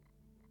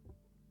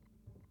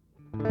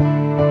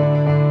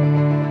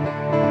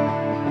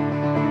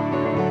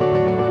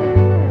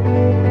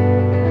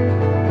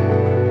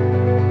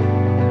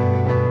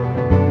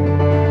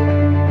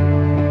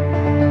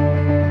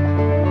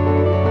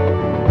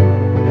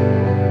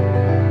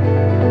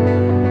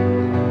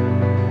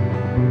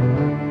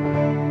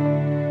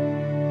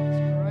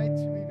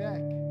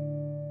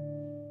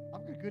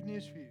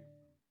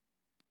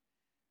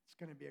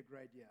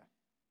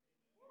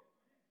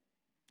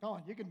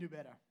can do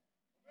better.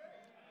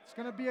 It's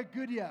going to be a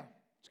good year.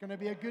 It's going to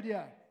be a good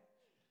year.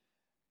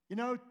 You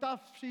know,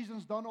 tough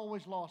seasons don't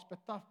always last, but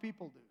tough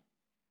people do.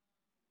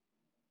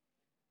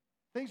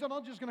 Things are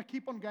not just going to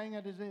keep on going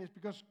as it is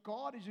because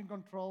God is in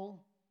control,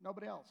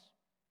 nobody else.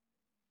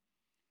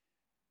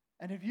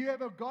 And if you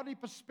have a godly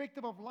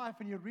perspective of life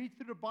and you read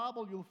through the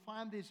Bible, you'll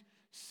find these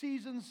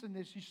seasons and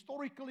these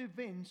historical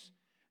events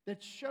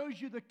that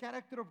shows you the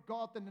character of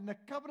God, and then the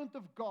covenant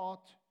of God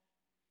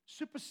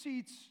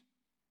supersedes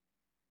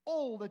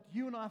all that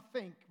you and I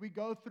think we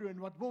go through and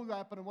what will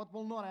happen and what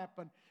will not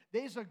happen.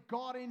 There's a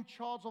God in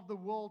charge of the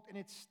world, and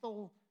it's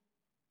still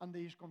under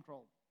His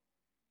control.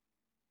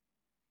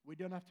 We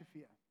don't have to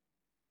fear.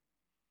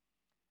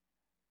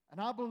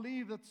 And I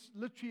believe that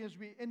literally as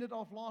we end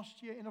of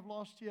last year,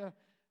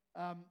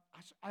 I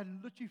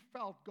literally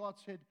felt God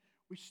said,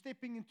 we're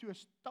stepping into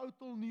a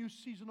total new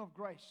season of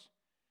grace.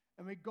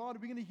 And we're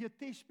going to hear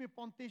testimony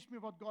upon testimony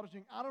of what God is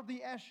doing. Out of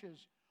the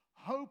ashes,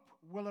 hope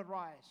will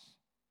arise.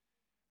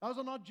 Those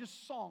are not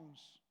just songs.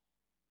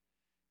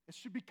 It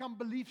should become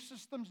belief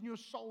systems in your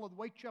soul that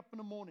wake you up in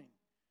the morning.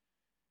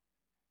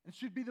 It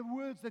should be the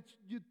words that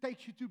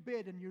takes you to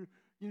bed, and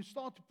you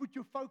start to put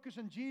your focus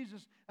on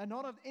Jesus and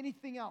not on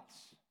anything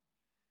else.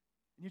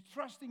 And you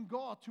trust in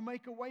God to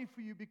make a way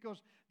for you,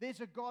 because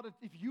there's a God that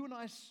if you and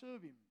I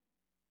serve Him,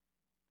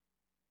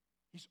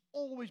 He's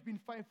always been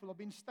faithful. I've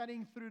been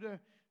studying through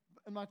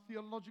in my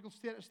theological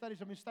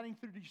studies, I've been studying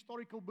through the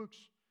historical books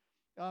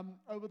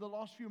over the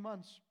last few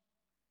months.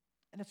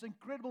 And it's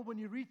incredible when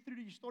you read through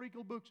the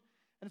historical books,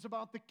 and it's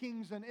about the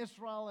kings and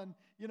Israel, and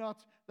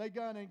they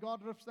go and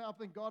God lifts them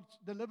up and God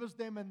delivers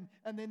them,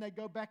 and then they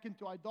go back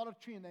into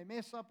idolatry and they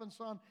mess up and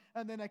so on,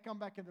 and then they come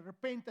back and they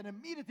repent, and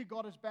immediately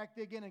God is back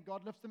there again, and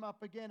God lifts them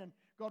up again, and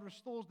God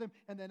restores them,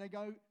 and then they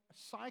go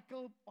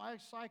cycle by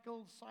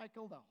cycle,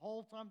 the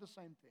whole time the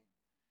same thing.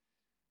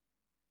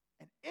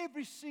 And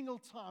every single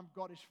time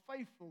God is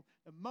faithful.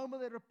 The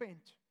moment they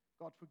repent,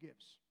 God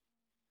forgives.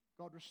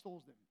 God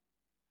restores them.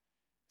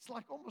 It's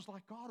almost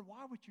like, God,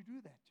 why would you do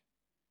that?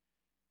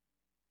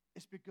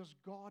 It's because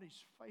God is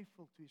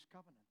faithful to His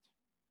covenant.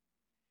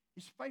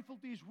 He's faithful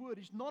to His word.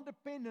 He's not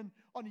dependent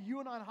on you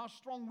and I and how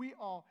strong we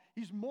are.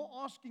 He's more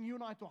asking you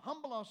and I to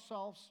humble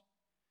ourselves,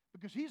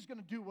 because He's going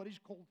to do what He's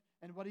called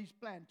and what He's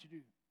planned to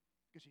do,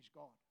 because He's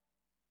God.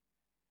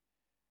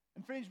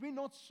 And friends, we're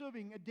not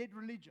serving a dead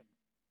religion.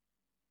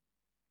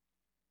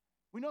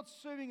 We're not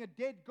serving a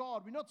dead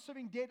God. We're not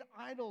serving dead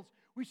idols.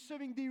 We're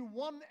serving the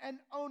one and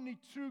only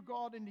true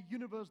God in the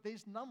universe.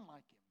 There's none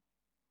like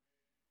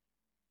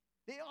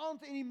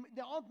Him.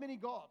 There aren't many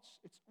gods.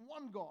 It's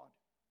one God.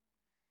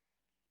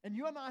 And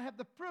you and I have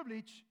the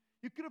privilege.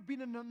 You could have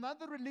been in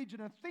another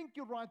religion and think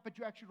you're right, but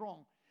you're actually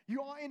wrong.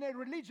 You are in a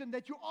religion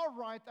that you are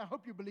right. I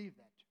hope you believe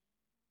that.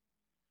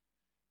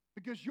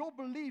 Because your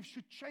beliefs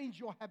should change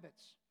your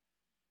habits.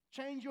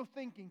 Change your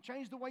thinking.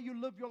 Change the way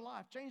you live your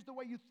life. Change the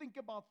way you think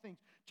about things.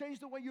 Change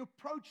the way you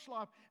approach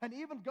life. And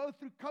even go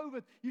through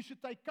COVID. You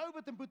should take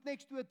COVID and put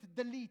next to it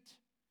delete.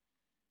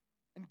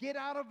 And get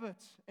out of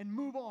it and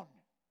move on.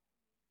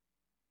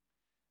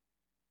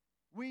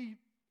 We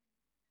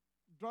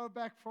drove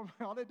back from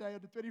holiday on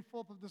the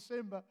 24th of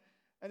December.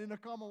 And in the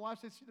car, my wife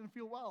said she didn't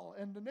feel well.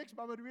 And the next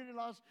moment we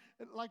realized,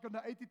 like on the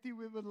ATT,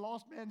 we were the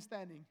last man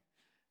standing.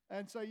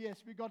 And so,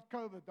 yes, we got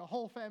COVID, the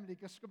whole family,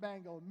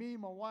 Kaskabangle, me,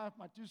 my wife,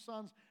 my two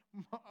sons,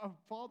 my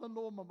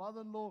father-in-law, my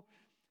mother-in-law,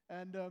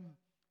 and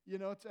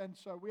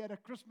so we had a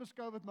Christmas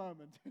COVID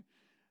moment.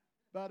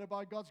 But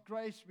by God's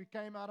grace, we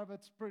came out of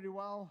it pretty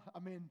well.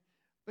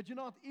 But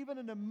even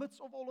in the midst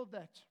of all of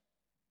that,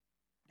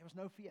 there was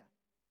no fear.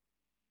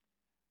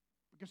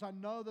 Because I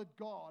know that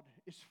God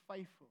is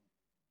faithful,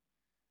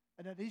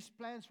 and that His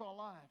plans for our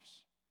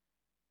lives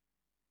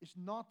is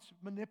not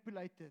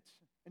manipulated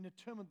and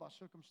determined by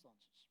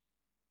circumstances.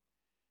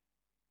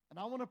 And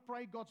I want to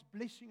pray God's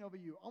blessing over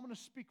you. I want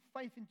to speak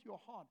faith into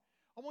your heart.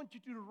 I want you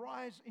to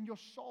rise in your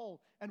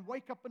soul and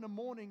wake up in the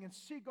morning and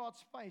see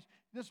God's face.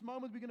 This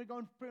moment we're going to go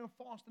and pray and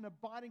fast and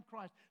abide in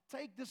Christ.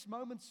 Take this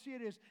moment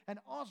serious and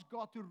ask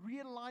God to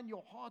realign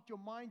your heart, your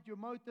mind, your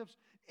motives,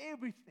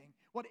 everything.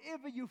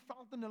 Whatever you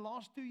felt in the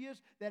last 2 years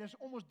that has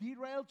almost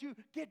derailed you,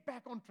 get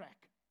back on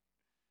track.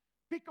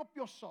 Pick up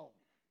your soul.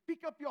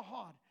 Pick up your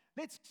heart.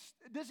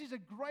 This is a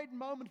great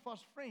moment for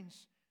us,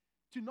 friends,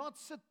 to not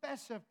sit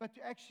passive, but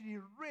to actually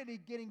really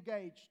get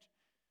engaged.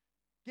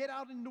 Get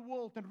out in the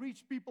world and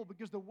reach people,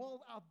 because the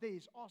world out there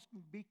is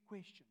asking big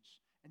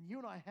questions, and you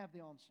and I have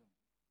the answer.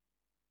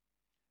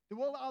 The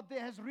world out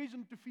there has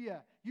reason to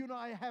fear. You and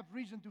I have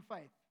reason to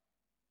faith.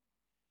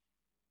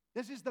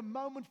 This is the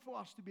moment for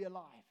us to be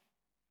alive.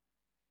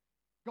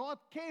 God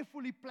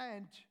carefully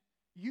planned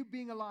you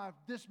being alive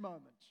this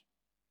moment.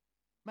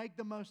 Make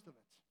the most of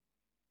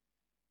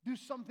it. Do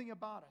something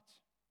about it.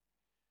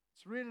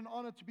 It's really an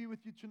honor to be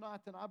with you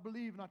tonight, and I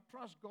believe and I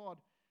trust God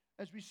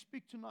as we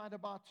speak tonight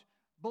about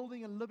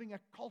building and living a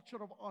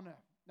culture of honor.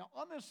 Now,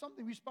 honor is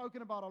something we've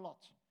spoken about a lot.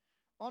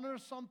 Honor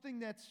is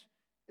something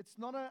it's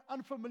not an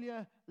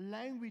unfamiliar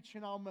language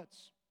in our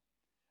midst.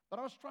 But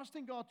I was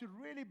trusting God to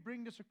really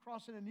bring this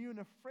across in a new and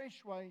a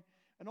fresh way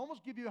and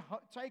almost give you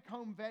a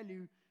take-home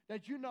value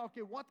that you know,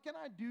 okay, what can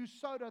I do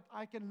so that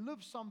I can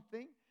live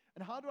something,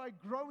 and how do I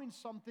grow in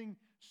something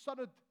so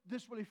that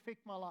this will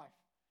affect my life?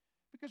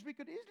 Because we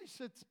could easily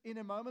sit in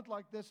a moment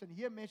like this and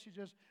hear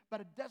messages, but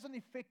it doesn't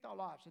affect our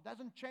lives. It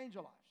doesn't change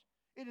our lives.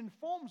 It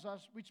informs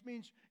us, which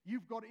means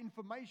you've got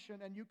information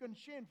and you can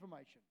share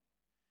information.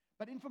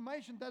 But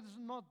information does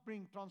not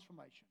bring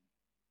transformation.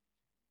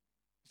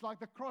 It's like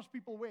the cross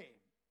people wear.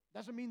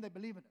 Doesn't mean they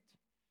believe in it.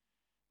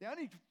 The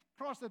only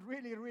cross that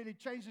really, really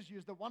changes you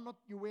is the one not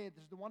you wear,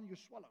 it's the one you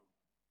swallow.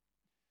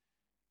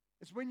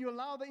 It's when you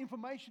allow the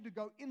information to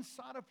go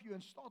inside of you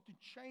and start to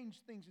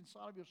change things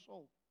inside of your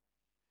soul.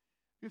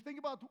 If you think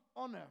about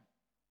honor,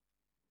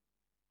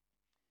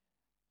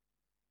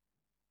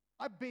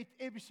 I bet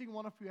every single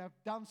one of you have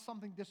done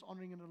something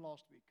dishonoring in the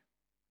last week.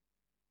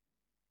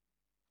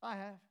 I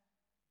have.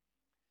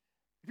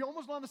 If you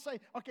almost want to say,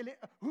 okay,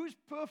 who's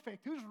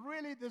perfect? Who's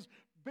really this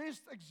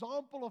best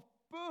example of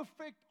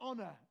perfect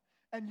honor?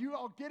 And you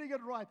are getting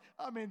it right.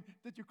 I mean,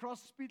 did you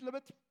cross the speed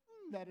limit?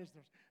 That is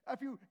this.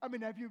 Have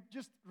you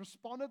just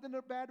responded in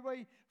a bad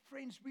way?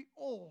 Friends, we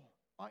all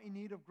are in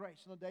need of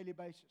grace on a daily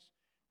basis.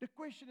 The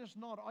question is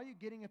not, are you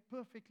getting it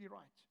perfectly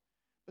right?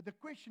 But the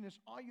question is,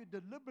 are you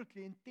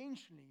deliberately,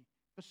 intentionally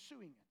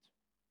pursuing it?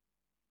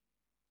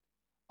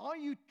 Are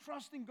you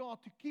trusting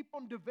God to keep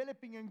on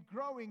developing and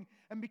growing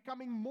and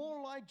becoming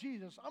more like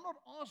Jesus? I'm not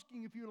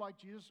asking if you like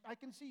Jesus. I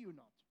can see you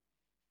not.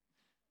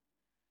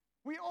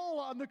 We all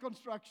are under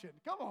construction.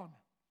 Come on.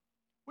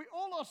 We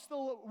all are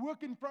still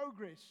work in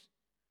progress.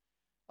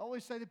 I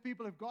always say to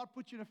people, if God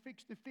puts you in a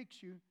fix to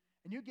fix you,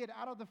 and you get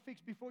out of the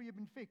fix before you've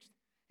been fixed,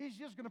 He's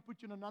just going to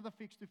put you in another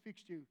fix to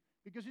fix you,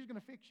 because He's going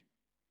to fix you.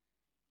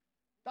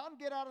 Don't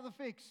get out of the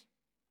fix.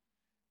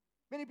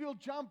 Many people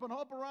jump and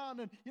hop around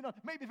and,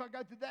 maybe if I go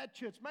to that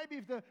church, maybe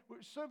if the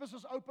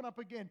services open up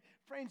again.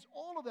 Friends,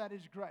 all of that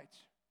is great.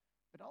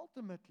 But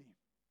ultimately,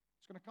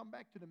 it's going to come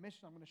back to the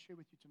message I'm going to share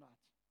with you tonight.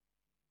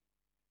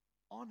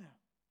 Honor.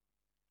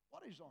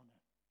 What is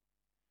honor?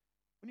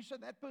 When you say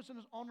that person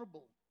is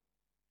honorable,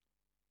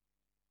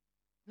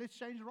 let's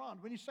change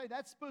around. When you say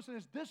that person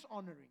is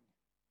dishonoring,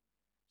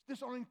 it's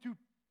dishonoring to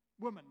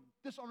women,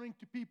 dishonoring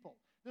to people,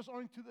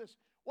 dishonoring to this.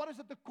 What is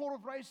at the core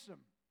of racism?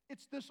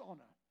 It's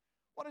dishonor.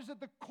 What is at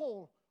the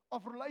core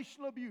of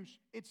relational abuse?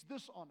 It's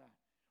dishonor.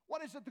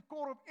 What is at the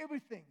core of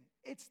everything?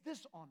 It's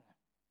dishonor.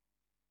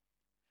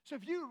 So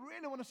if you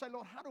really want to say,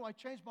 Lord, how do I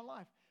change my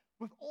life?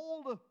 With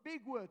all the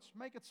big words,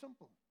 make it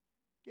simple.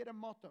 Get a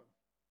motto.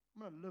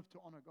 I'm going to live to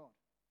honor God.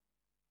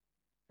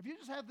 If you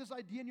just have this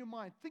idea in your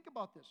mind, think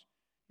about this.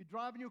 You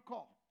drive in your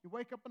car. You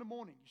wake up in the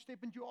morning. You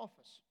step into your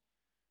office.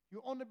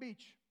 You're on the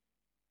beach.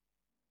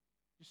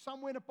 You're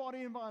somewhere in a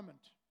party environment.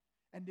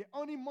 And the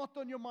only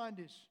motto in your mind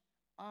is,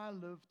 I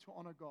live to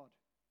honor God.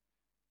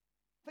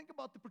 Think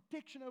about the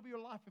protection over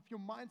your life. If your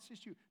mind says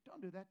to you,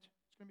 don't do that,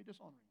 it's going to be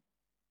dishonoring.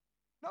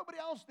 Nobody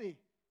else there.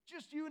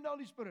 Just you and the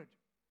Holy Spirit.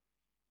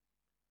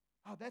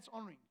 Oh, that's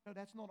honoring. No,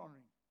 that's not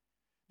honoring.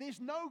 There's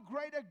no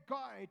greater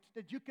guide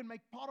that you can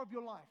make part of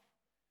your life.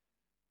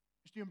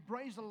 Is to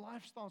embrace a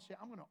lifestyle and say,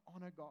 I'm going to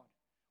honor God.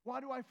 Why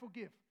do I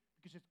forgive?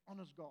 Because it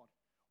honors God.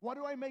 Why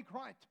do I make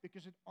right?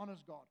 Because it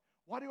honors God.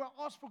 Why do I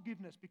ask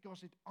forgiveness?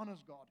 Because it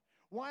honors God.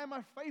 Why am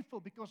I faithful?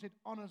 Because it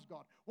honors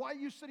God. Why are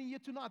you sitting here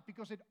tonight?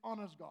 Because it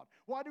honors God.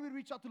 Why do we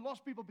reach out to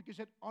lost people? Because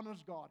it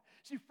honors God.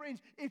 See, friends,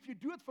 if you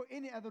do it for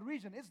any other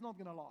reason, it's not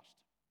going to last.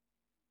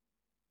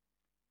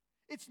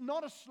 It's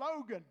not a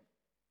slogan.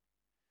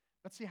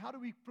 But see, how do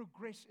we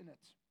progress in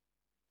it?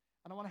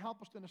 And I want to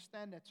help us to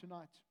understand that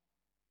tonight.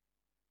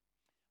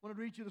 I want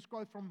to read you this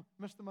quote from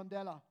Mr.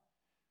 Mandela.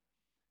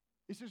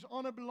 He says,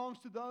 honor belongs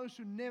to those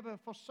who never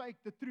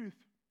forsake the truth,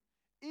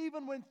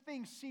 even when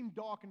things seem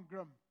dark and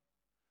grim,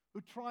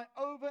 who try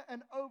over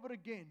and over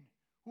again,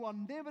 who are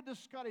never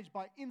discouraged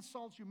by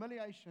insults,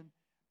 humiliation,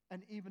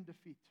 and even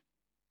defeat.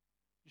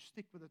 You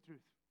stick with the truth.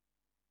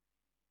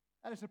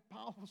 That is a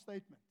powerful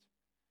statement.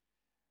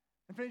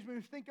 And friends, when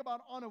we think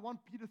about honor, 1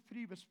 Peter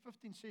 3 verse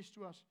 15 says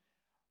to us,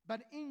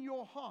 but in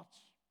your heart,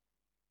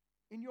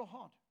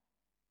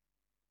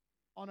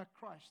 honor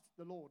Christ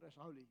the Lord as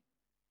holy,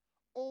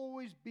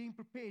 always being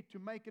prepared to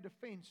make a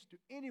defense to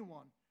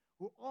anyone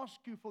who asks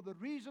you for the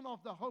reason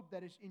of the hope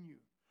that is in you.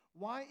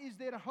 Why is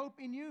there a hope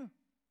in you?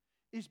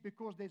 It's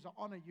because there's a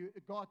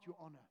God you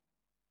honor.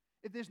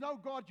 If there's no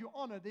God you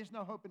honor, there's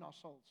no hope in our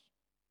souls.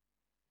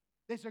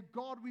 There's a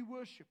God we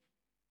worship.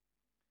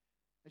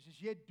 It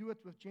says, yet do it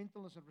with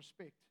gentleness and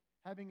respect,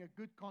 having a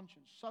good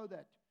conscience, so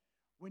that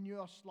when you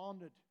are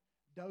slandered,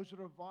 those who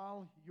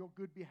revile your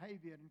good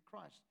behavior in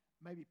Christ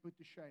may be put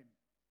to shame.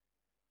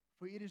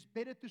 For it is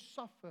better to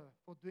suffer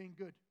for doing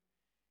good,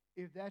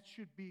 if that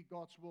should be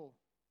God's will,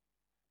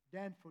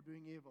 than for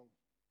doing evil.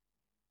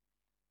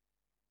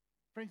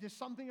 Friends, there's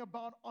something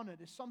about honor.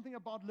 There's something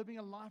about living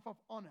a life of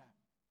honor.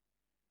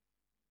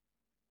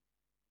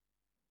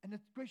 And the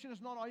question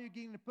is not, are you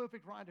getting the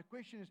perfect right? The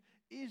question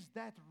is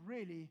that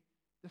really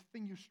the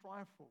thing you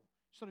strive for?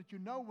 So that you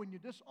know when you're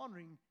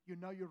dishonoring, you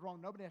know you're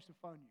wrong. Nobody has to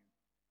phone you.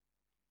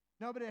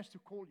 Nobody has to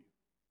call you.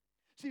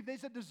 See, if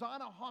there's a desire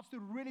in our hearts to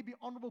really be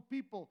honorable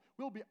people,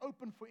 we'll be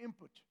open for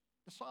input.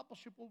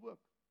 Discipleship will work.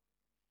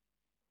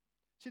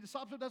 See,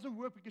 discipleship doesn't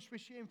work because we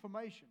share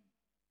information.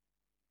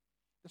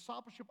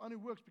 Discipleship only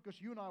works because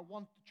you and I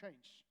want to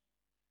change.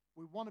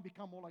 We want to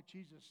become more like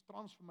Jesus.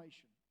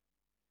 Transformation.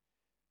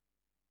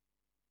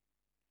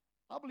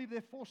 I believe there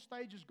are 4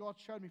 stages God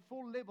showed me,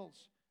 4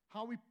 levels,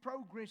 how we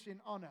progress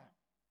in honor.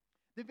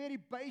 The very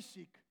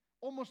basic,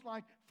 almost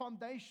like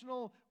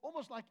foundational,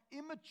 almost like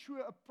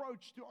immature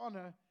approach to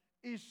honor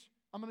is,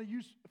 I'm going to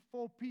use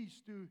 4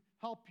 P's to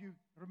help you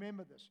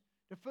remember this.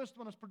 The first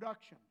one is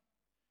production.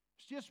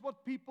 It's just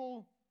what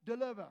people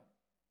deliver.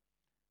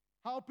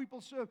 How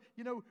people serve.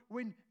 You know,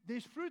 when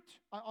there's fruit,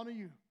 I honor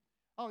you.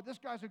 Oh, this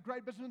guy's a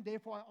great businessman,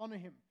 therefore I honor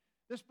him.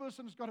 This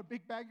person has got a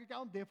big bank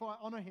account, therefore I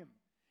honor him.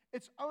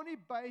 It's only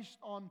based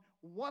on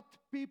what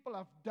people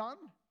have done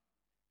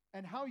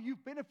and how you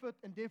benefit,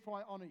 and therefore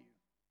I honor you.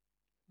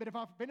 But if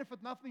I benefit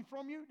nothing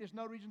from you, there's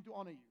no reason to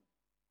honor you.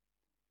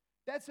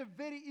 That's a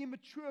very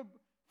immature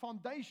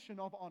foundation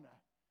of honor.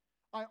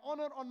 I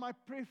honor on my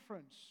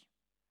preference.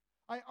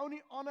 I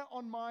only honor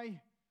on my,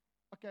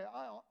 okay,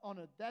 I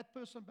honor that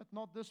person, but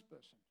not this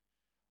person.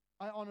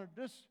 I honor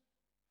this,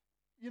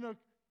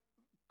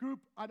 group.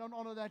 I don't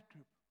honor that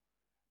group.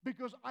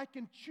 Because I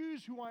can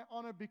choose who I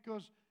honor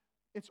because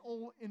it's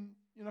all in,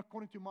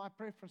 according to my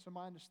preference and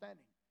my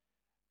understanding.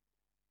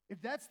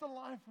 If that's the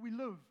life we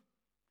live,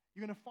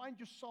 you're going to find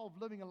yourself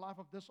living a life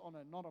of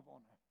dishonor, not of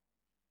honor.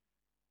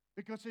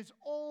 Because it's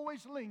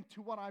always linked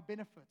to what I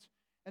benefit.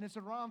 And it's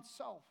around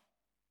self.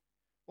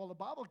 Well, the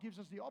Bible gives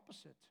us the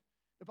opposite.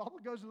 The Bible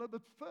goes a little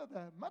bit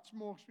further, much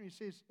more extreme. It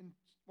says in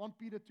 1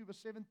 Peter 2 verse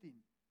 17,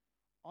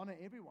 honor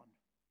everyone.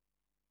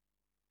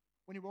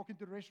 When you walk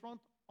into a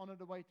restaurant, honor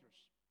the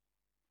waitress.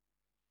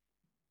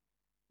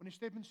 When you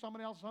step in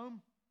someone else's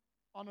home,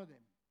 honor them.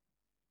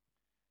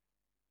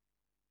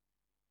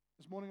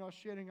 This morning I was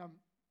sharing,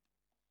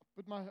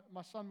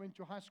 my son went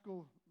to high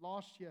school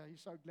last year.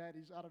 He's so glad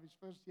he's out of his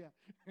first year.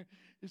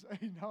 He's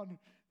now in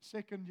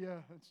second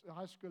year at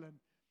high school.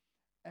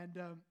 And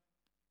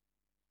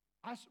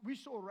we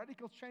saw a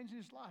radical change in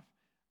his life.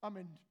 I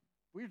mean,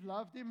 we've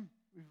loved him.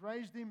 We've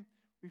raised him.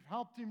 We've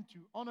helped him to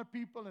honor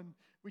people. And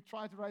we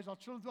try to raise our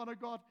children to honor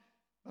God.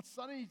 But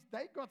suddenly,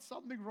 they got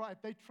something right.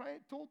 They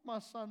taught my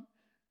son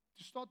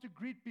to start to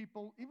greet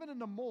people, even in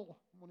the mall.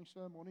 Morning,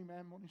 sir. Morning,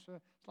 ma'am. Morning, sir.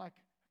 It's like,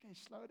 okay,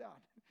 slow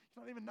down.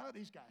 You don't even know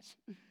these guys.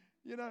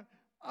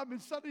 I mean,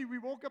 suddenly we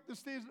walk up the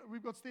stairs.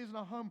 We've got stairs in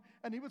our home.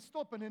 And he would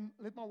stop and then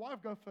let my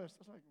wife go first.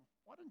 I was like,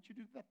 why didn't you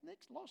do that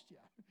last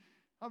year?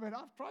 I mean,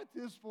 I've tried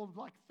this for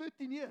like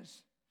 13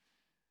 years.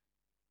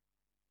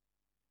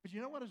 But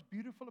you know what is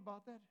beautiful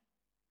about that?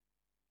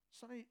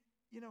 Suddenly,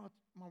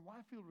 my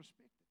wife feels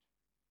respected.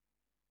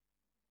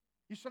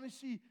 You suddenly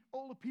see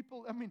all the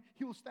people,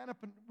 he will stand up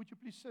and, would you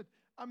please sit?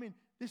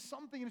 There's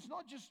something, and it's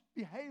not just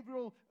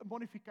behavioral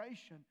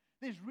modification.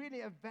 There's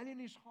really a value in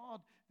his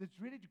heart that's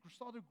ready to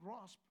start to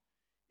grasp.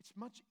 It's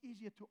much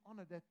easier to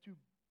honor than to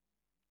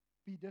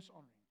be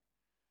dishonoring.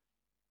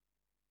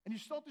 And you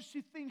start to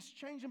see things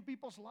change in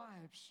people's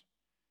lives.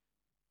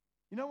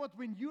 You know what?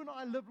 When you and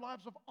I live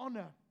lives of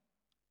honor,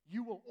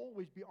 you will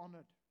always be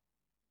honored.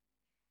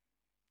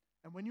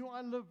 And when you and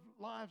I live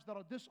lives that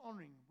are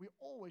dishonoring, we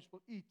always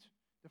will eat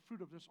the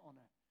fruit of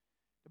dishonor.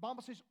 The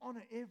Bible says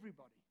honor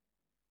everybody.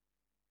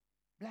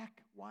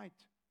 Black, white,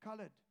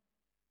 colored,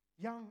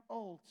 young,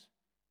 old,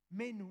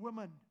 men,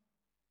 women.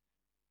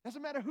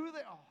 Doesn't matter who they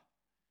are.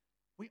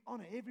 We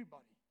honor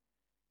everybody.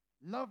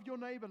 Love your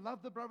neighbor.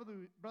 Love the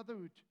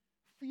brotherhood.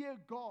 Fear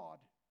God.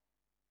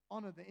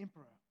 Honor the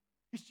emperor.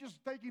 It's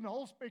just taking the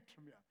whole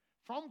spectrum here.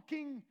 From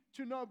king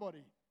to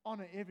nobody.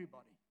 Honor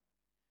everybody.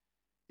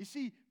 You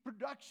see,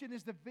 production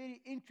is the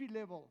very entry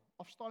level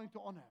of starting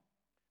to honor.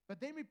 But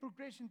then we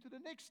progress into the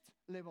next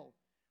level,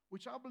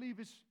 which I believe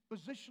is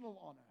positional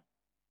honor.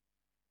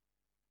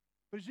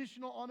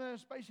 Positional honor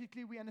is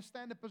basically we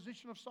understand the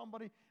position of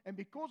somebody, and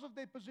because of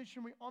their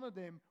position, we honor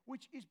them,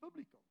 which is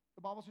biblical.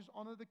 The Bible says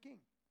honor the king.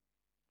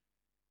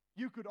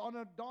 You could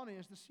honor Donnie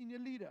as the senior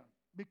leader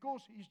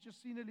because he's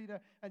just senior leader,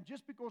 and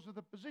just because of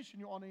the position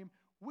you honor him,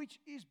 which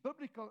is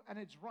biblical and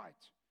it's right,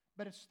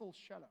 but it's still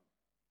shallow.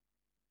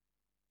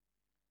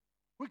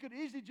 We could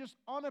easily just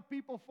honor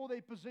people for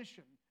their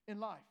position in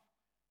life.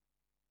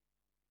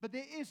 But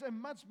there is a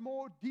much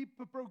more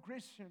deeper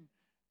progression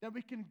that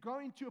we can go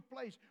into a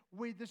place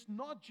where there's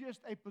not just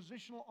a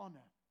positional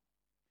honor.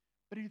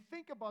 But if you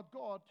think about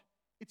God,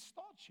 it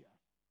starts here.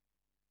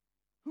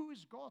 Who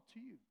is God to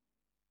you?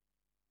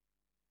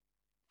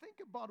 Think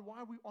about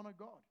why we honor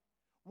God.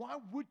 Why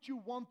would you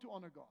want to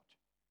honor God?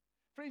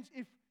 Friends,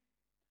 if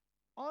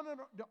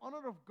the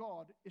honor of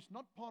God is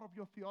not part of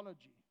your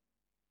theology,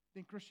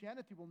 then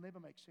Christianity will never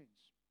make sense.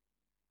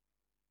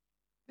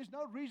 There's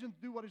no reason to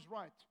do what is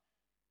right.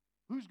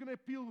 Who's going to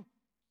appeal,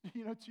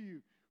 to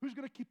you? Who's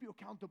going to keep you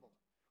accountable?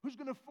 Who's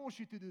going to force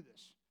you to do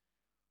this?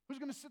 Who's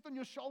going to sit on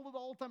your shoulder the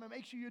whole time and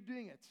make sure you're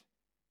doing it?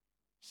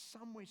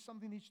 Somewhere,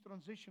 something needs to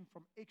transition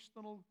from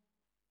external,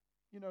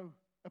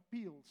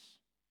 appeals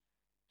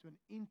to an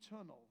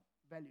internal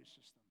value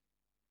system.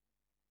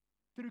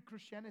 true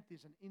Christianity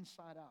is an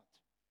inside out.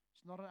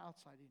 It's not an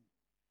outside in.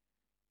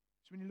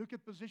 So when you look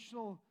at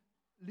positional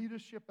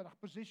leadership and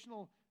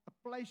a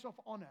place of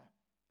honor,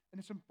 and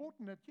it's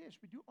important that, yes,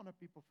 we do honor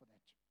people for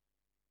that.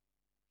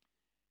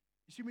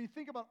 You see, when you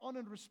think about honor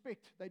and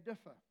respect, they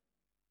differ.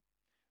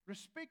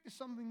 Respect is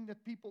something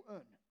that people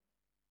earn,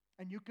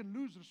 and you can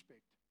lose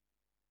respect.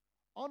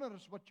 Honor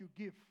is what you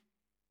give,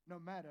 no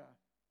matter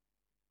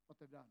what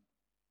they've done.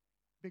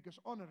 Because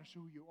honor is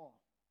who you are.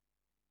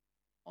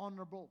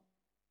 Honorable.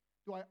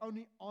 Do I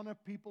only honor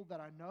people that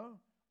I know,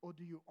 or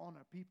do you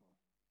honor people?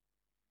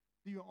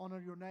 Do you honor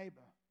your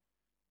neighbor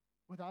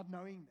without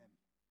knowing them?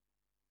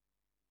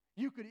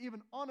 You could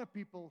even honor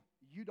people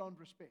you don't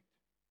respect.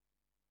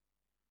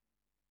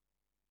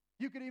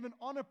 You could even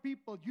honor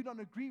people you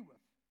don't agree with.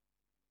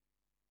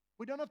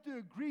 We don't have to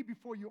agree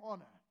before you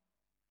honor.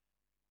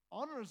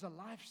 Honor is a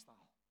lifestyle.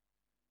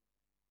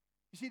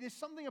 You see, there's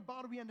something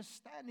about we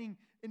understanding.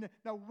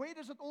 Now, where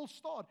does it all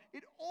start?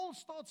 It all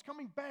starts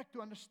coming back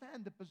to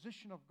understand the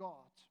position of God.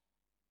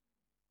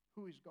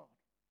 Who is God?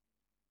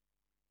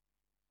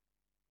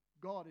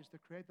 God is the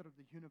creator of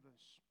the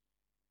universe.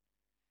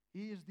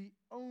 He is the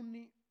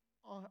only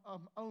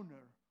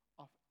owner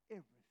of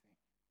everything.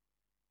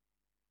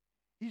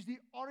 He's the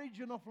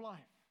origin of life.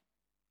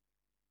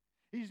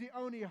 He's the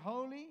only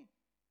holy,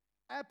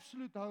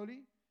 absolute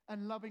holy,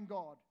 and loving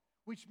God,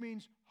 which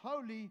means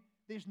holy,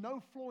 there's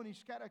no flaw in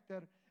his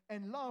character,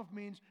 and love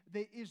means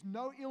there is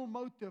no ill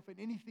motive in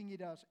anything he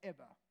does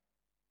ever.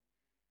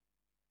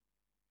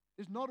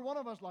 There's not one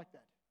of us like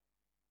that.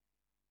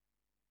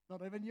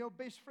 Not even your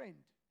best friend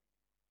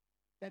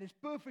that is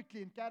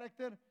perfectly in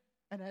character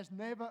and has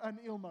never an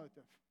ill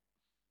motive.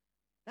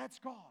 That's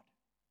God.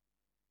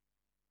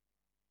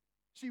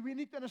 See, we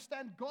need to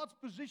understand God's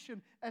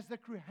position as the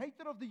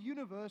creator of the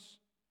universe.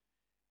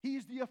 He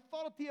is the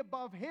authority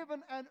above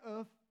heaven and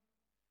earth,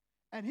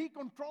 and He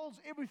controls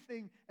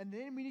everything. And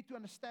then we need to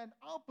understand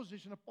our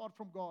position apart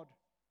from God.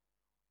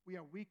 We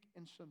are weak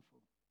and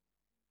sinful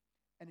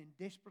and in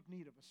desperate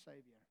need of a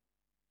Savior.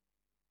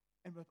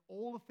 And with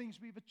all the things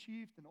we've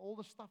achieved and all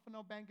the stuff in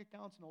our bank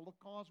accounts and all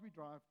the cars we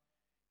drive,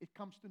 it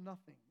comes to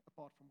nothing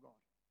apart from God.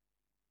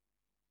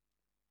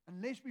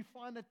 Unless we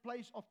find that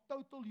place of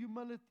total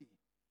humility,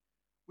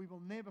 we will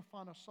never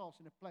find ourselves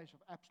in a place of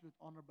absolute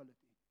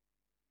honorability.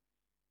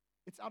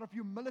 It's out of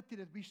humility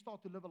that we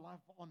start to live a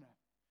life of honor.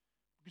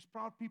 Because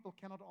proud people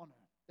cannot honor.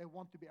 They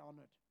want to be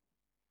honored.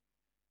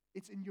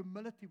 It's in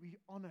humility we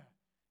honor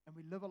and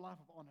we live a life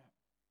of honor.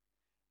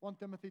 1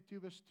 Timothy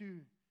 2 verse 2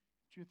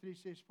 to 3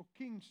 says, for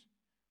kings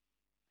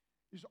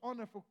is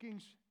honor for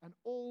kings and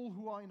all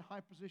who are in high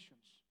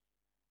positions,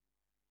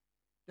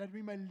 that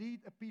we may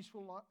lead a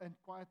peaceful and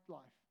quiet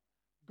life,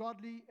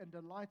 godly and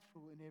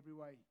delightful in every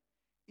way.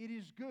 It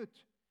is good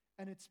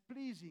and it's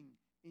pleasing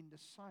in the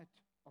sight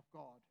of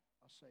God,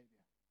 our Savior.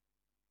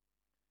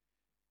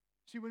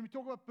 See, when we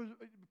talk about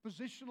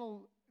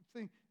positional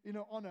thing,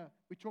 honor,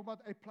 we talk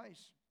about a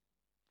place.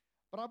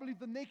 But I believe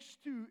the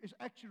next two is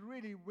actually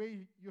really where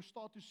you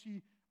start to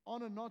see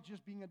honor not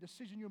just being a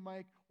decision you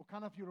make or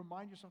kind of you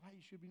remind yourself, hey,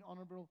 you should be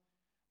honorable,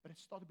 but it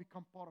starts to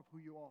become part of who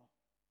you are.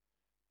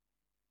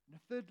 And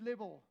the third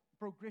level,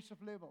 progressive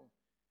level,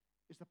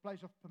 is the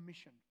place of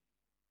permission.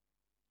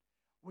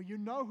 Where you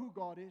know who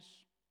God is,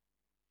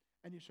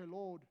 and you say,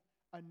 Lord,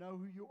 I know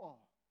who you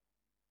are,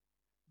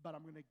 but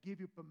I'm going to give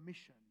you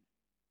permission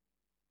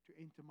to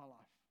enter my life.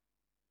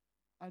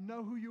 I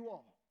know who you are.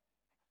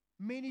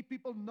 Many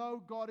people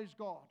know God is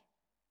God,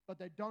 but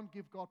they don't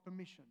give God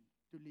permission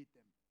to lead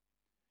them.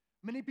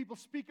 Many people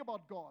speak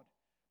about God,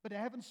 but they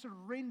haven't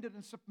surrendered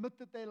and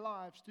submitted their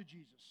lives to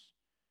Jesus.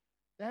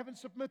 They haven't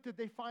submitted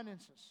their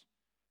finances,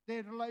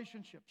 their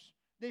relationships,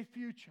 their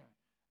future,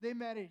 their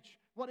marriage,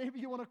 whatever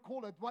you want to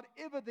call it,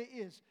 whatever there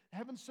is, they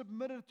haven't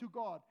submitted to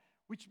God,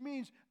 which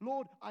means,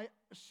 Lord, I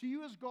see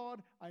you as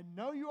God. I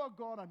know you are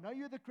God. I know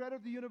you're the creator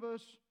of the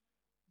universe,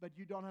 but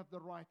you don't have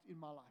the right in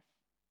my life.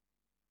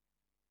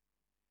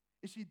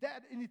 You see,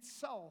 that in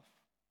itself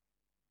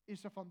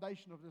is the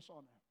foundation of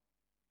dishonor.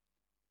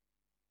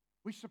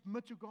 We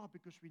submit to God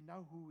because we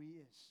know who He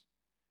is.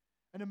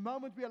 And the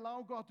moment we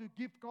allow God to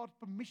give God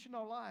permission in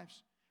our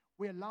lives,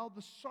 we allow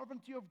the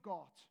sovereignty of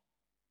God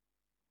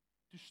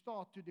to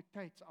start to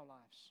dictate our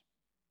lives.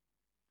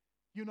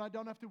 You and I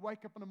don't have to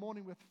wake up in the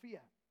morning with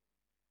fear.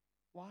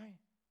 Why?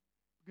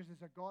 Because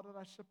there's a God that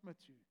I submit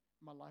to.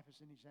 My life is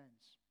in His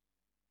hands.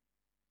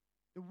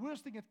 The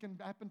worst thing that can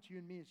happen to you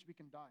and me is we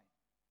can die.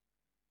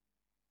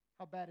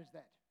 How bad is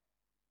that?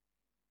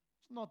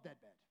 It's not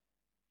that bad.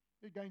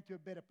 You're going to a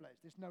better place.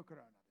 There's no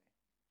corona there.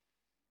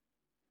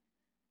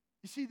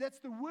 You see, that's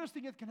the worst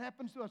thing that can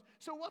happen to us.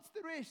 So what's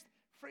the rest?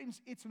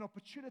 Friends, it's an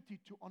opportunity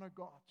to honor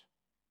God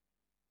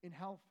in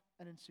health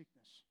and in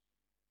sickness.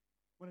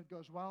 When it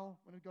goes well,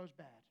 when it goes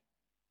bad.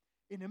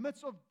 In the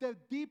midst of the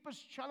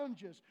deepest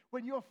challenges,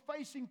 when you're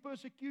facing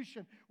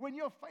persecution, when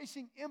you're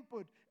facing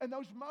input, and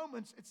those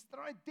moments, it's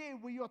right there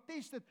where you're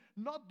tested.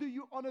 Not do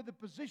you honor the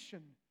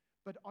position,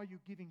 but are you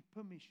giving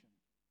permission?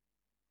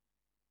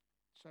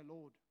 Say,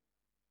 Lord,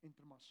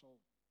 enter my soul.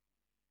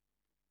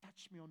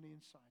 touch me on the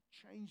inside.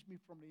 Change me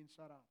from the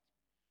inside out.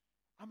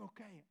 I'm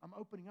okay. I'm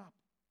opening up.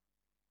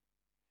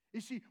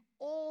 You see,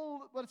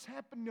 all what's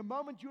happened the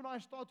moment you and I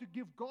start to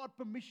give God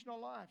permission in our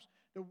lives,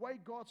 the way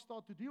God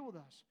starts to deal with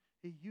us,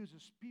 He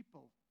uses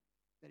people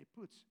that He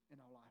puts in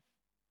our life.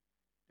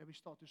 That we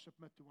start to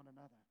submit to one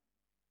another.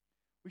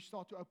 We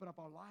start to open up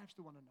our lives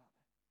to one another.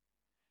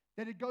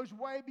 That it goes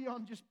way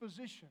beyond just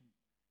position.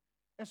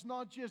 It's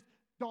not just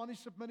Donnie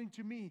submitting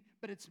to me,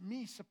 but it's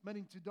me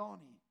submitting to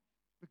Donnie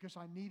because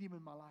I need him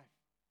in my life.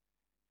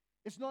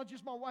 It's not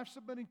just my wife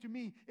submitting to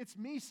me, it's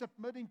me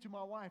submitting to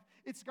my wife.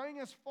 It's going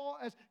as far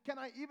as, can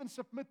I even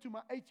submit to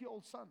my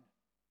 8-year-old son?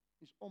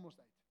 He's almost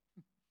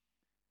 8.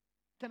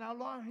 Can I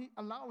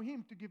allow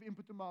him to give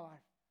input to my life?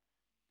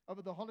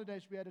 Over the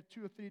holidays, we had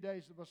 2 or 3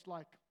 days. It was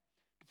like,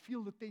 you could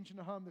feel the tension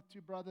at home. The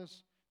 2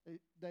 brothers,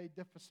 they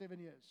lived for 7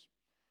 years.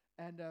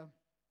 And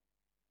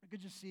I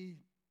could just see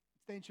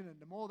tension. And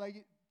the more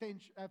they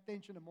have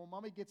tension, the more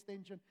mommy gets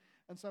tension.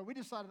 And so we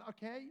decided,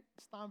 okay,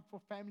 it's time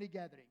for family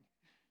gathering.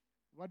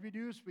 What we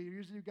do is we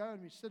usually go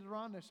and we sit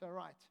around and say, all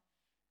right,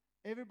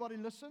 everybody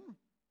listen.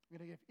 I'm going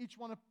to give each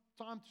one a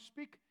time to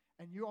speak.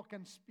 And you all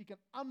can speak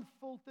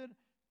unfiltered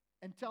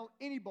and tell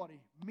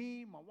anybody,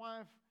 me, my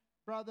wife,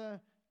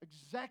 brother,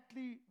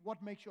 exactly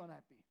what makes you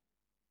unhappy.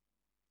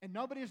 And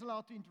nobody is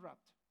allowed to interrupt.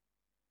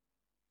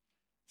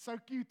 So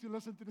cute to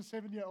listen to the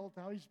 7-year-old,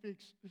 how he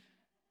speaks.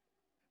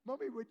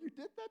 Mommy, when you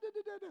did that, da,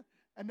 da, da.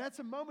 And that's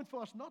a moment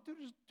for us not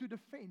to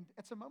defend.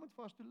 It's a moment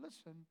for us to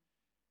listen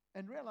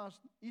and realize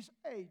his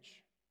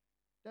age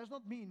does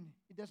not mean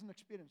he doesn't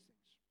experience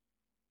things.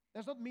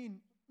 Does not mean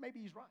maybe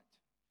he's right.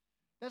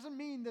 Doesn't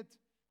mean that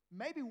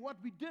maybe what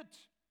we did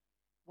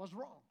was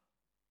wrong.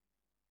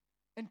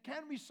 And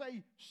can we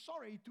say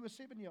sorry to a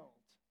 7-year-old?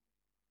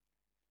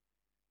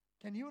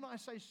 Can you and I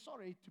say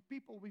sorry to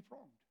people we've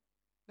wronged?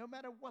 No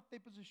matter what their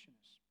position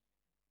is.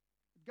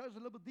 It goes a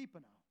little bit deeper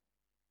now.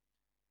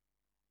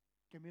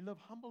 Can we live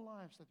humble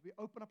lives that we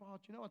open up our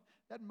heart? You know what?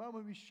 That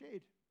moment we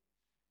shared,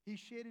 he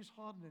shared his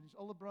heart and his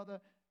older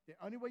brother. The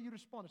only way you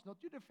respond is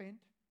not to defend.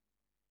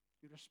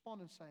 You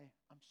respond and say,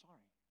 I'm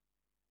sorry.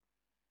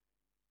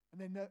 And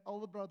then the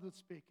older brother would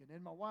speak, and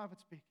then my wife would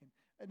speak.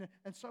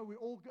 And so we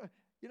all go,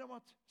 you know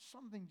what?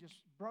 Something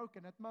just broke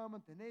in that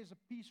moment, and there's a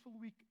peaceful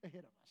week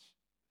ahead of us.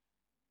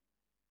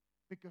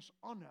 Because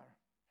honor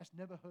has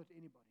never hurt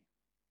anybody.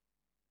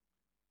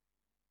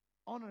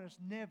 Honor has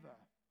never,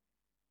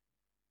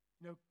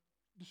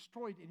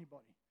 destroyed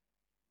anybody.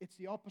 It's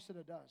the opposite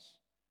it does.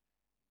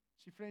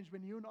 See, friends,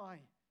 when you and I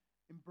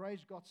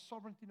embrace God's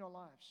sovereignty in our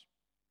lives,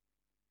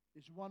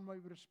 there's one way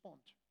we respond.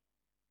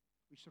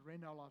 We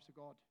surrender our lives to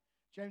God.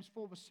 James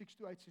 4, verse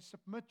 6-8 says,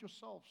 submit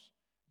yourselves,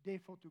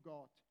 therefore, to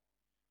God.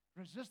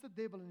 Resist the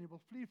devil, and he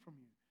will flee from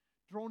you.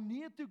 Draw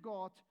near to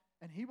God,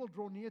 and he will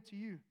draw near to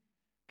you.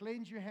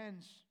 Cleanse your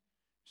hands,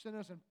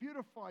 sinners, and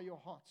purify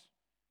your hearts.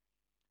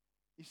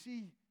 You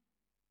see,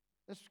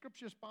 the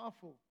scripture is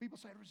powerful. People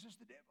say, resist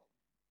the devil.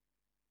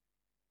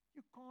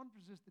 You can't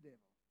resist the devil.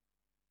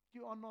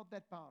 You are not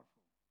that powerful.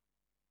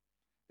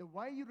 The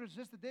way you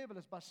resist the devil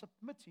is by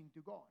submitting to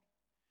God.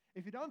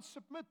 If you don't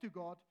submit to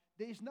God,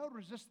 there is no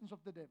resistance of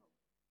the devil.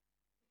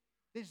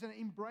 There's an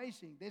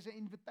embracing, there's an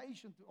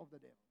invitation of the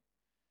devil.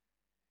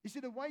 You see,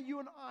 the way you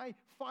and I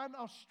find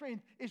our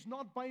strength is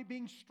not by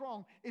being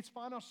strong. It's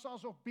find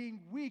ourselves of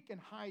being weak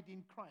and hide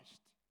in Christ.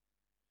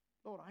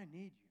 Lord, I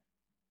need you.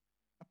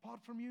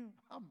 Apart from you,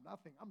 I'm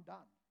nothing. I'm done.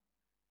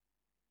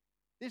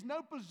 There's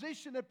no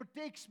position that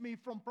protects me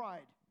from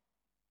pride.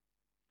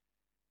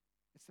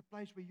 It's the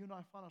place where you and I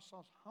find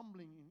ourselves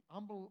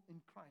humble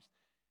in Christ.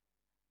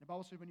 The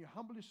Bible says when you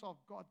humble yourself,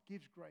 God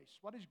gives grace.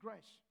 What is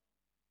grace?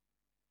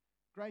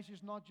 Grace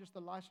is not just a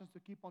license to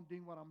keep on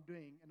doing what I'm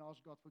doing and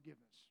ask God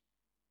forgiveness.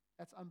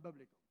 That's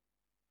unbiblical.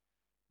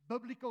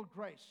 Biblical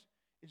grace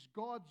is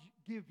God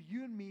give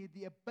you and me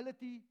the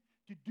ability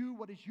to do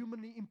what is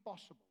humanly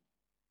impossible.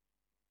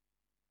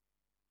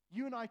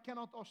 You and I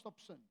cannot stop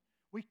sin.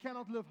 We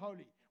cannot live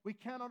holy. We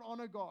cannot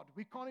honor God.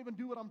 We can't even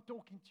do what I'm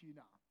talking to you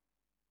now.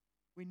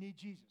 We need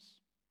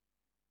Jesus.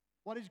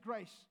 What is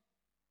grace?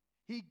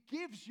 He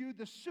gives you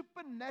the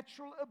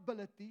supernatural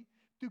ability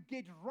to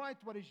get right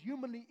what is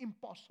humanly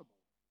impossible.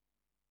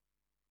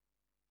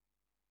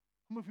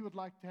 How many of you would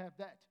like to have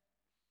that?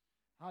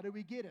 How do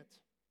we get it?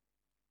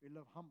 We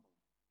live humble.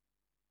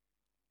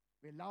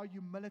 We allow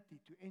humility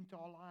to enter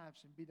our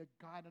lives and be the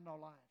guide in our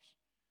lives.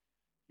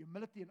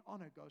 Humility and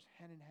honor goes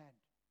hand in hand.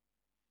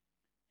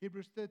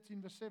 Hebrews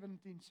 13 verse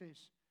 17 says,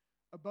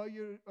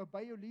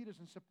 obey your leaders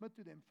and submit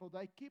to them, for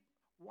they keep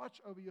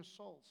watch over your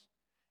souls,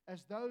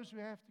 as those who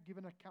have to give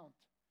an account.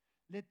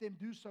 Let them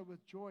do so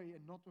with joy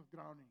and not with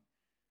groaning,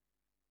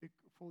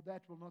 for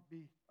that will not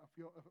be of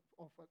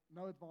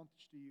no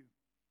advantage to you.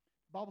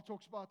 The Bible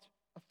talks about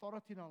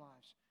authority in our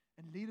lives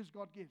and leaders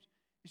God gives.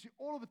 You see,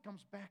 all of it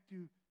comes back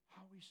to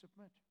how we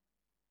submit,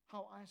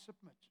 how I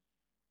submit,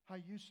 how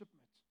you submit.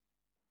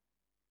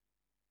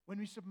 When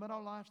we submit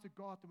our lives to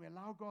God and we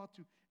allow God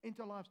to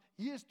enter our lives,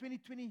 here's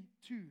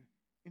 2022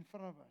 in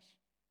front of us.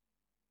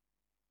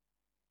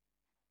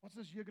 What's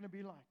this year going to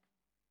be like?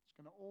 It's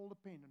going to all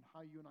depend on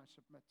how you and I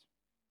submit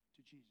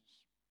to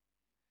Jesus.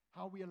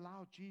 How we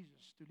allow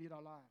Jesus to lead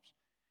our lives.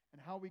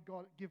 And how we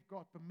give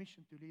God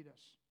permission to lead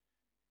us.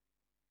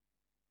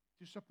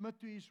 To submit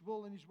to His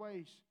will and His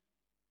ways.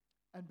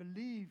 And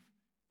believe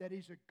that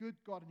He's a good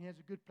God and He has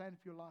a good plan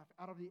for your life.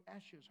 Out of the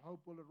ashes,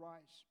 hope will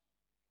arise.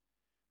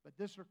 But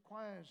this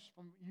requires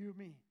from you and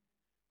me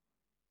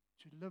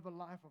to live a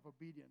life of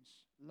obedience,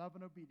 love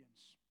and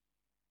obedience.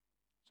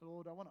 So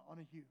Lord, I want to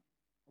honor you.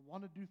 I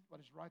want to do what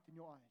is right in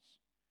your eyes.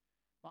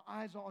 My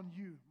eyes are on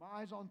you.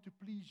 My eyes are on to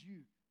please you,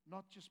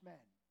 not just man.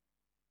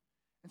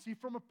 And see,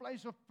 from a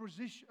place of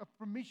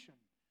permission.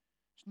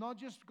 It's not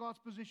just God's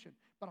position,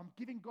 but I'm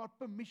giving God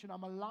permission.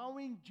 I'm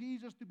allowing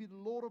Jesus to be the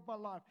Lord of my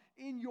life.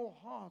 In your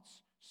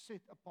hearts,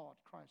 set apart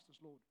Christ as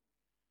Lord.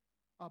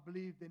 I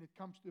believe then it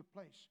comes to a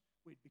place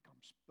where it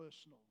becomes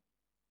personal.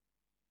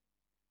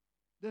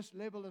 This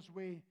level is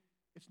where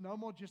it's no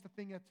more just a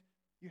thing that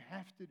you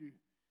have to do,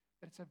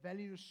 but it's a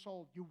value in your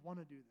soul. You want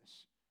to do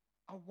this.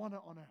 I want to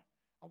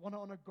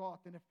honor God.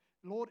 And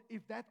Lord,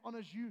 if that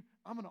honors you,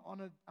 I'm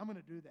going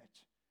to do that.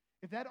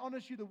 If that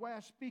honors you the way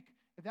I speak,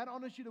 if that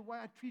honors you the way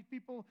I treat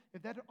people,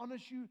 if that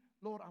honors you,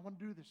 Lord, I want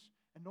to do this.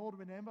 And Lord,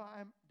 whenever I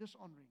am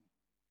dishonoring,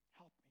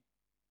 help me.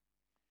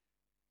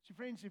 See,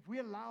 friends, if we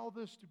allow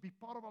this to be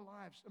part of our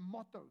lives, a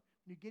motto,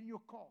 when you get in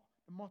your car,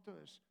 the motto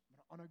is, I'm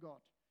going to honor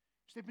God.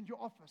 Step into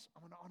your office,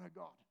 I'm going to honor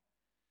God.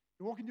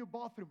 You walk into your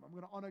bathroom, I'm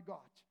going to honor God.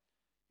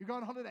 You go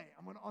on holiday,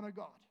 I'm going to honor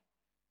God.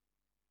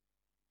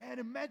 And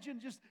imagine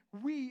just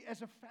we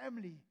as a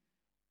family,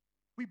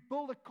 we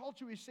build a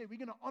culture. We say we're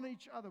going to honor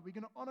each other. We're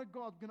going to honor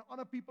God. We're going to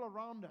honor people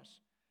around us.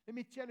 Let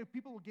me tell you,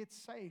 people will get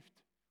saved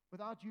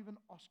without you even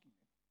asking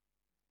them.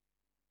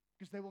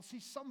 Because they will see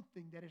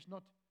something that is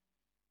not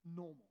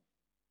normal.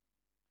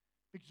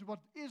 Because what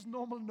is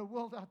normal in the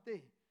world out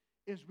there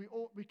is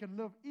we can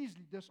live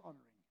easily dishonoring.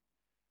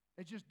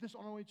 Let's just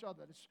dishonor each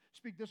other. Let's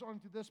speak dishonor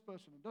to this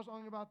person and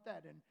dishonor about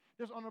that and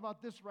dishonor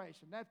about this race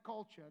and that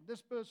culture and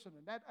this person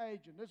and that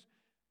age and this.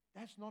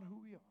 That's not who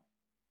we are.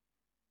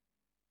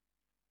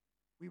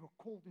 We were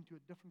called into a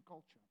different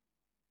culture.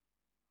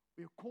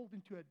 We are called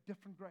into a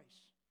different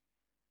grace.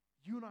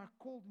 You and I are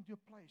called into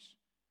a place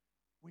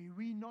where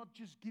we're not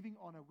just giving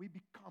honor, we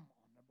become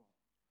honorable.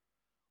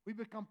 We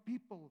become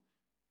people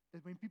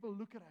that when people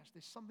look at us,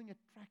 there's something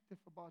attractive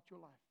about your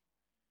life.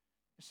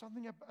 There's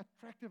something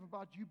attractive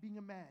about you being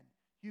a man,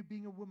 you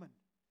being a woman.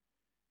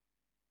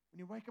 When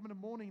you wake up in the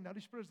morning, the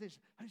Holy Spirit says,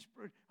 Holy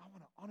Spirit, I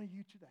want to honor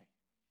you today.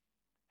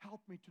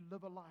 Help me to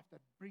live a life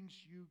that brings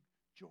you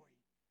joy.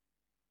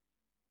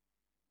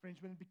 Friends,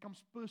 when it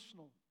becomes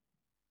personal,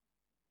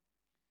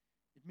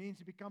 it means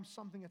it becomes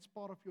something that's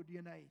part of your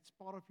DNA. It's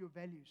part of your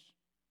values.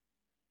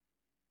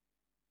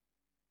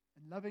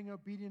 And loving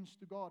obedience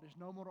to God is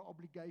no more an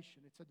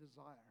obligation. It's a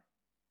desire.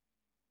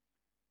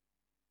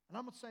 And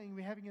I'm not saying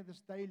we're having this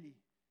daily.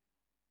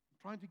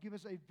 I'm trying to give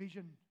us a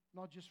vision,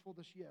 not just for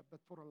this year, but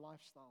for a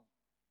lifestyle.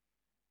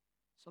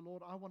 So,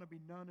 Lord, I want to be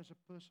known as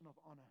a person of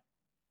honor.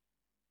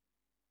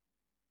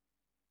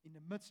 In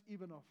the midst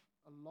even of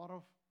a lot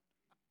of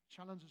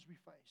challenges we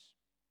face.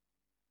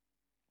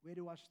 Where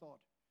do I start?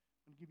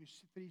 I'm going to give you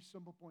 3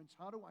 simple points.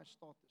 How do I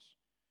start this?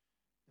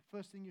 The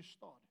first thing you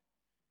start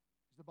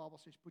is the Bible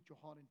says, put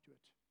your heart into it.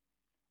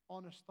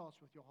 Honor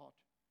starts with your heart.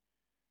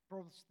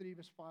 Proverbs 3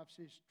 verse 5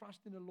 says,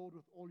 trust in the Lord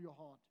with all your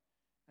heart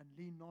and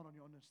lean not on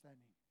your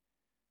understanding.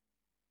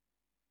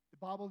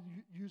 The Bible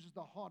uses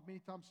the heart many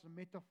times as a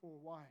metaphor.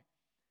 Why?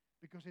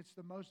 Because it's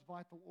the most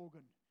vital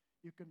organ.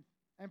 You can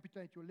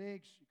amputate your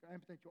legs, you can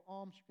amputate your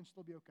arms, you can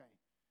still be okay.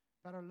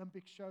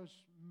 Paralympics shows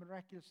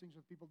miraculous things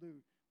that people do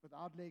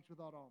without legs,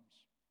 without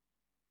arms.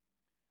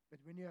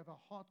 But when you have a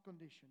heart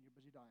condition, you're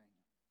busy dying.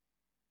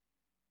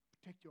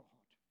 Protect your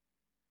heart.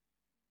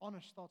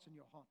 Honor starts in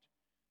your heart.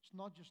 It's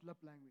not just lip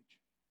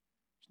language.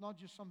 It's not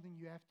just something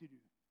you have to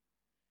do.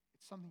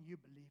 It's something you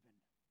believe in.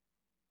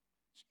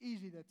 It's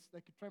easy that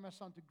they could train my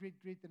son to greet,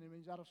 and when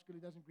he's out of school,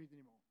 he doesn't greet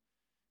anymore.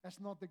 That's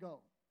not the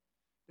goal.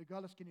 The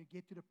goal is, can you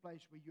get to the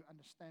place where you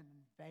understand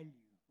and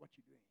value what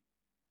you're doing?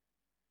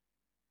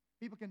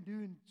 People can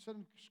do in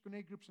certain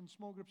connect groups and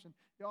small groups, and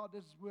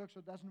this works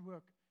or doesn't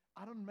work.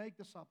 I don't make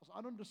disciples.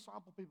 I don't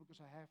disciple people because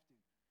I have to.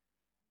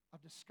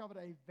 I've discovered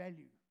a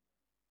value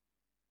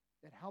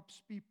that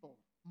helps people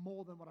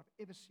more than what I've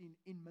ever seen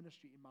in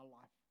ministry in my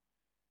life.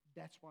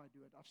 That's why I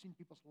do it. I've seen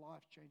people's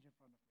lives change in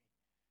front of me.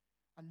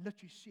 I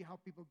literally see how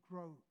people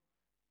grow.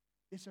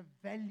 There's a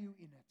value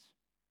in it.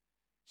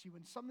 See,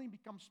 when something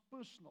becomes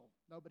personal,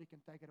 nobody can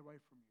take it away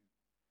from you.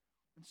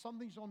 When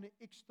something's on the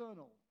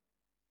external,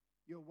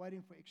 you're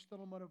waiting for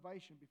external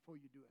motivation before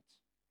you do it.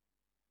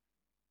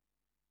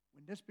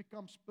 When this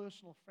becomes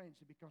personal, friends,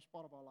 it becomes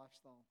part of our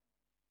lifestyle.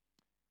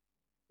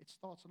 It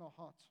starts in our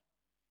heart.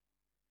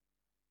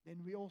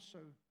 Then we also,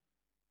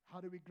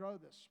 how do we grow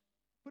this?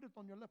 Put it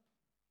on your lip.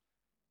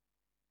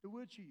 The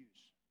words you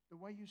use, the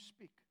way you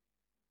speak.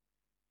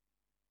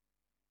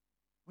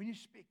 When you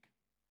speak,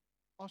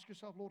 ask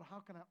yourself, Lord, how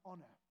can I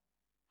honor?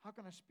 How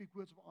can I speak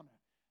words of honor?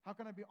 How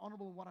can I be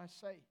honorable in what I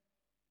say?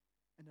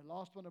 And the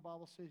last one, the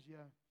Bible says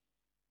here,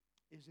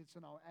 is it's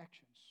in our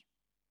actions,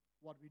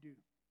 what we do,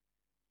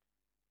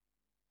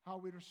 how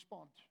we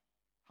respond,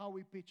 how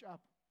we pitch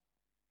up.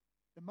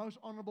 The most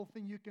honorable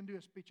thing you can do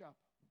is pitch up.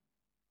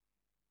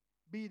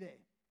 Be there.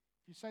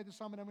 If you say to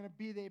someone, I'm going to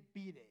be there,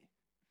 be there.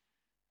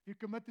 If you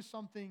commit to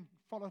something,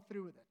 follow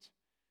through with it.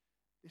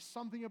 There's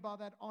something about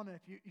that honor.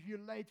 If you're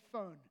late,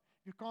 phone.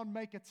 If you can't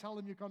make it, tell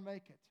them you can't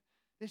make it.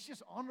 It's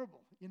just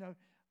honorable. You know,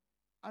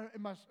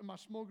 in my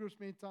small groups,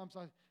 many times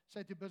I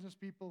say to business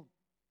people,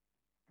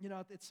 you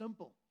know, it's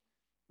simple.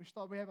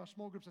 We have our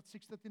small groups at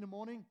 6:30 in the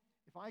morning.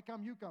 If I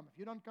come, you come. If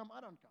you don't come, I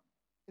don't come.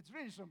 It's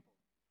really simple.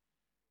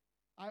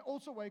 I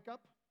also wake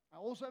up. I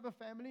also have a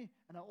family,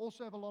 and I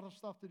also have a lot of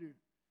stuff to do.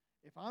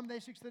 If I'm there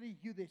 6:30,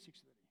 you there 6:30.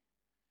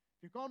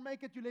 If you can't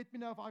make it, you let me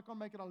know. If I can't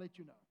make it, I'll let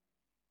you know.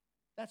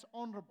 That's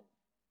honorable.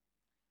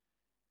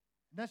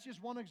 And that's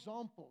just one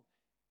example.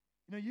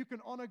 You know, you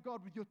can honor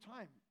God with your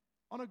time.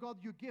 Honor God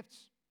with your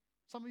gifts.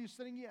 Some of you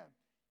sitting here,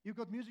 you've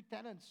got music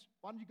talents.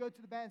 Why don't you go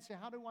to the band and say,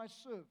 how do I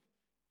serve?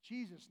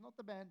 Jesus, not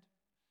the band.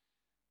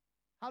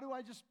 How do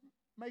I just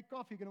make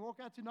coffee? You're going to walk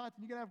out tonight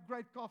and you're going to have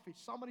great coffee.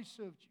 Somebody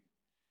served you.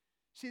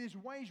 See, there's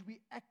ways we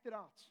act it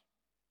out.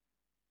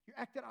 You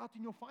act it out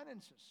in your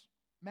finances.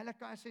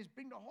 Malachi says,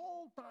 bring the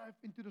whole tithe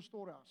into the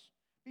storehouse.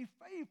 Be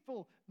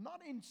faithful,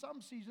 not in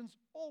some seasons,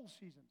 all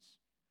seasons.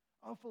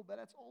 Oh, Phil, but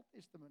that's Old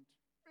Testament.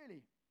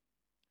 Really?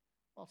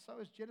 Well, so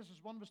is Genesis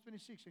 1 verse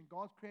 26. And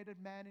God created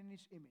man in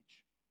his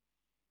image.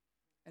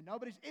 And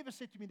nobody's ever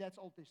said to me that's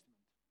Old Testament.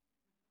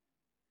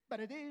 But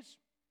it is.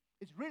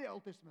 It's really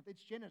Old Testament.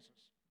 It's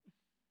Genesis.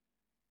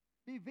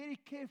 Be very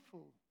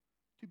careful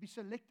to be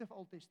selective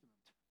Old Testament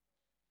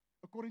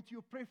according to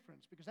your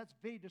preference, because that's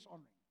very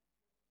dishonoring.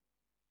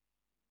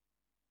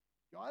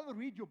 You either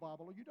read your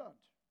Bible or you don't.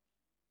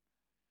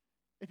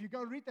 If you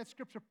go read that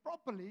scripture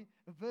properly,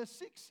 verse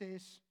 6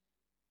 says,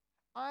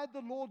 I,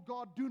 the Lord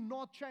God, do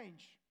not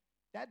change.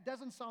 That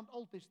doesn't sound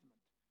Old Testament.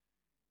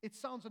 It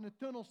sounds an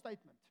eternal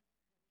statement.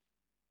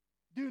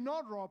 Do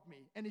not rob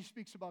me. And he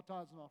speaks about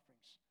tithes and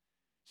offerings.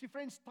 See,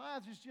 friends,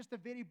 tithes is just a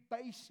very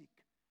basic.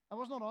 I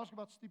was not asking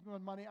about sleeping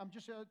on money. I'm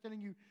just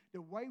telling you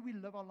the way we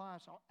live our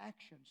lives, our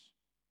actions,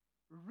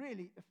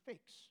 really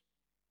affects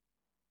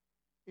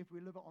if we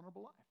live an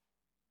honorable life.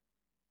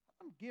 I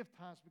don't give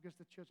tithes because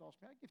the church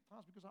asks me. I give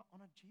tithes because I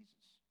honor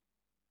Jesus.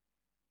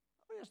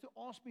 Nobody has to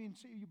ask me and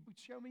say,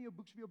 show me your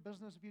books of your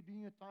business if you're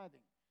doing your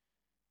tithing.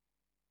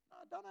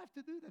 No, I don't have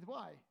to do that.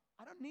 Why?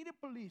 I don't need a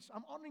police.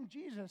 I'm honoring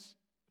Jesus.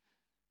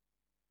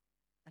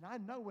 And I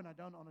know when I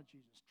don't honor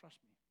Jesus. Trust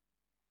me.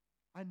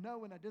 I know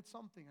when I did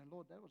something, and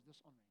Lord, that was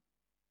dishonoring.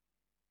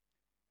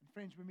 And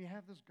friends, when we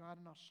have this God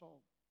in our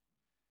soul,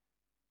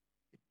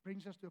 it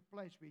brings us to a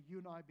place where you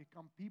and I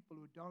become people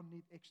who don't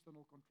need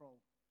external control.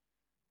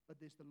 But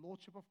there's the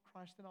Lordship of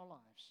Christ in our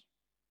lives.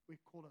 We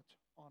call it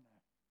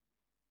honor.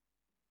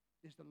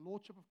 There's the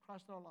Lordship of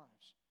Christ in our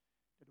lives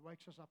that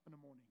wakes us up in the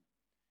morning.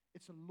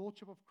 It's the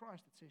Lordship of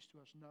Christ that says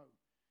to us no.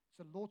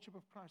 It's the Lordship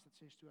of Christ that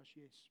says to us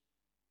yes.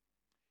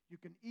 You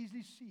can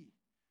easily see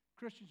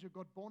Christians who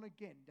got born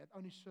again that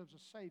only serves a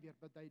Savior,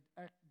 but they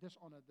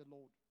dishonor the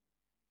Lord.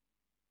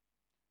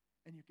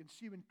 And you can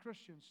see when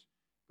Christians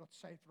got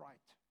saved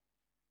right.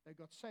 They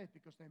got saved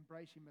because they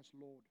embrace Him as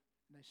Lord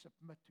and they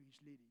submit to His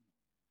leading.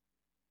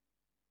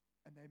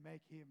 And they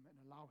make Him and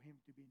allow Him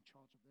to be in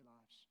charge of their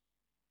lives.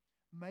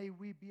 May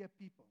we be a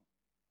people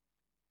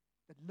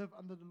that live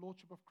under the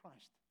Lordship of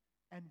Christ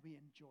and we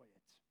enjoy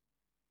it.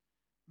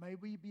 May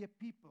we be a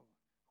people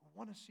who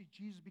want to see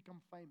Jesus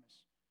become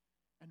famous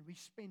and we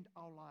spend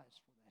our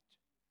lives for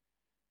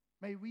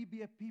that. May we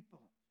be a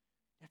people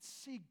that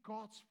seek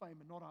God's fame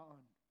and not our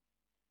own.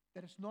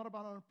 That it's not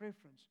about our own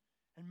preference.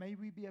 And may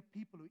we be a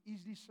people who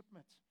easily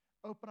submit,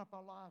 open up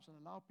our lives and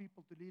allow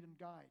people to lead and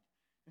guide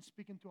and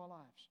speak into our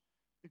lives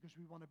because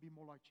we want to be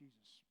more like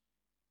Jesus.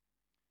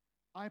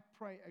 I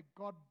pray a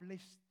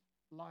God-blessed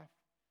life,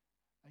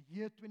 a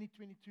year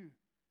 2022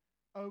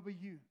 over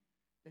you,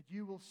 that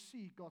you will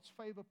see God's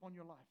favor upon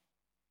your life.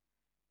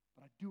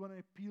 But I do want to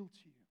appeal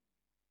to you.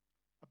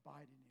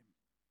 Abide in Him.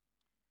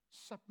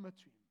 Submit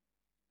to Him.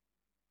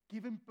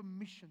 Give Him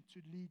permission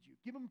to lead you.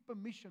 Give Him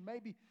permission.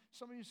 Maybe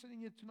some of you sitting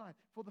here tonight,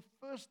 for the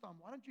first time,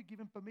 why don't you give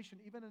Him permission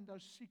even in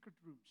those secret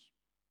rooms?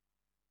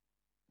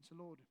 And say,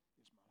 Lord,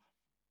 here's my life.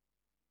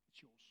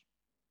 It's yours.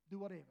 Do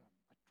whatever.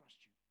 I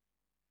trust you.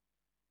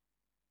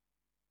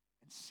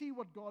 And see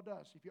what God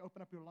does if you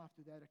open up your life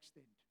to that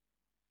extent.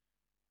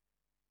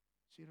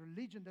 See,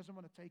 religion doesn't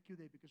want to take you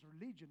there because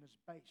religion is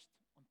based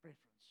on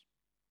preference.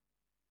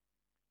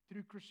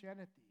 True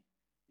Christianity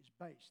is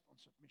based on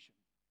submission.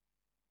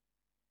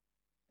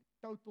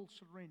 Total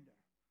surrender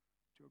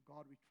to a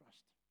God we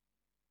trust.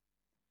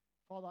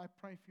 Father, I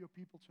pray for your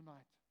people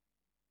tonight.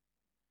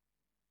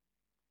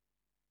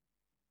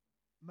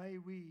 May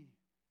we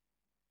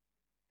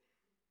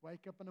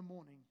wake up in the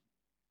morning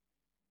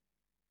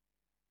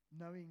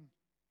knowing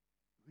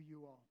who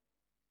you are,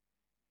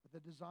 with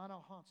the desire in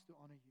our hearts to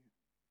honor you.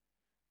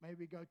 May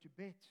we go to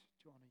bed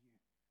to honor you.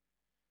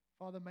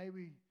 Father, may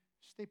we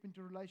step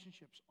into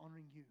relationships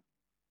honoring you.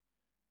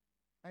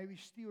 May we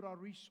steward our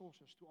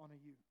resources to honor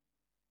you.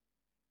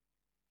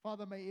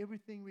 Father, may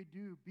everything we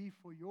do be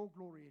for your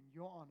glory and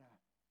your honor.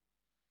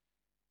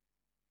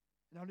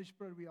 And Holy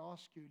Spirit, we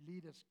ask you,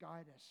 lead us,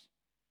 guide us,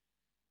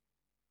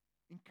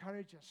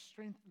 encourage us,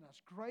 strengthen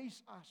us,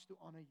 grace us to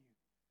honor you.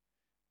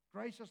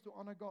 Grace us to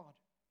honor God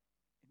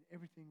in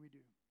everything we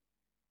do.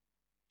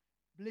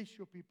 Bless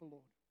your people,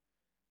 Lord.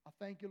 I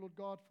thank you, Lord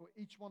God, for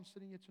each one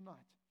sitting here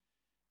tonight.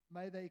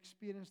 May they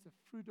experience the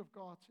fruit of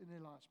God in their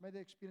lives. May they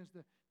experience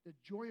the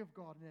joy of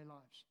God in their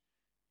lives.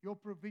 Your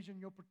provision,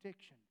 your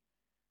protection.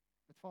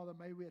 But Father,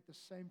 may we at the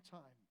same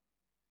time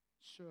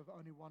serve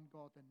only one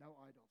God and no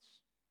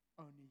idols.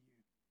 Only you.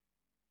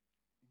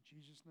 In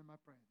Jesus' name I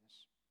pray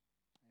this.